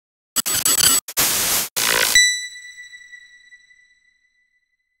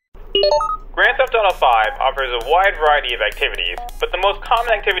Grand Theft Auto 5 offers a wide variety of activities, but the most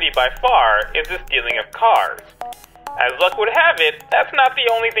common activity by far is the stealing of cars. As luck would have it, that's not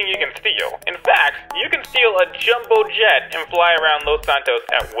the only thing you can steal. In fact, you can steal a jumbo jet and fly around Los Santos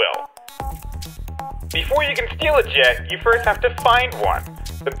at will. Before you can steal a jet, you first have to find one.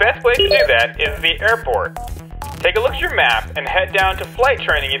 The best place to do that is the airport. Take a look at your map and head down to flight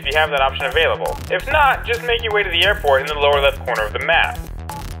training if you have that option available. If not, just make your way to the airport in the lower left corner of the map.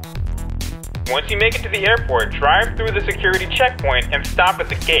 Once you make it to the airport, drive through the security checkpoint and stop at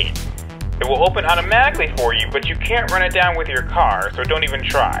the gate. It will open automatically for you, but you can't run it down with your car, so don't even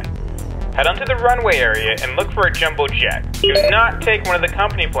try. Head onto the runway area and look for a jumbo jet. Do not take one of the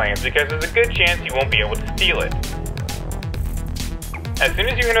company planes because there's a good chance you won't be able to steal it. As soon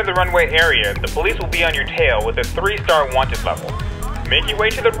as you enter the runway area, the police will be on your tail with a 3-star wanted level. Make your way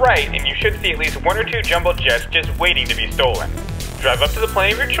to the right and you should see at least 1 or 2 jumbo jets just waiting to be stolen. Drive up to the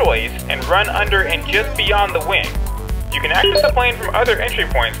plane of your choice and run under and just beyond the wing. You can access the plane from other entry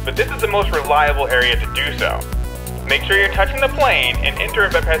points, but this is the most reliable area to do so. Make sure you're touching the plane and enter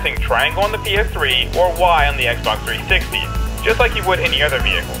it by pressing triangle on the PS3 or Y on the Xbox 360, just like you would any other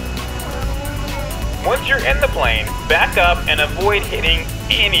vehicle. Once you're in the plane, back up and avoid hitting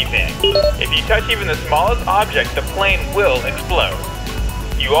anything. If you touch even the smallest object, the plane will explode.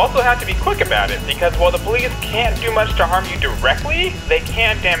 You also have to be quick about it because while the police can't do much to harm you directly, they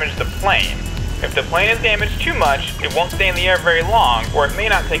can damage the plane. If the plane is damaged too much, it won't stay in the air very long or it may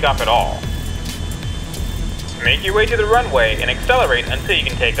not take off at all. Make your way to the runway and accelerate until you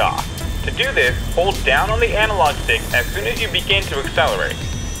can take off. To do this, hold down on the analog stick as soon as you begin to accelerate.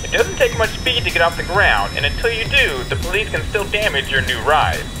 It doesn't take much speed to get off the ground, and until you do, the police can still damage your new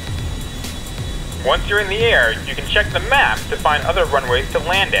ride. Once you're in the air, you can check the map to find other runways to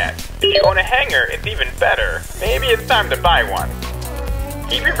land at. If you own a hangar, it's even better. Maybe it's time to buy one.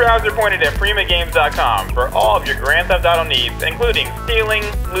 Keep your browser pointed at primagames.com for all of your Grand Theft Auto needs, including stealing,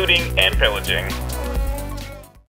 looting, and pillaging.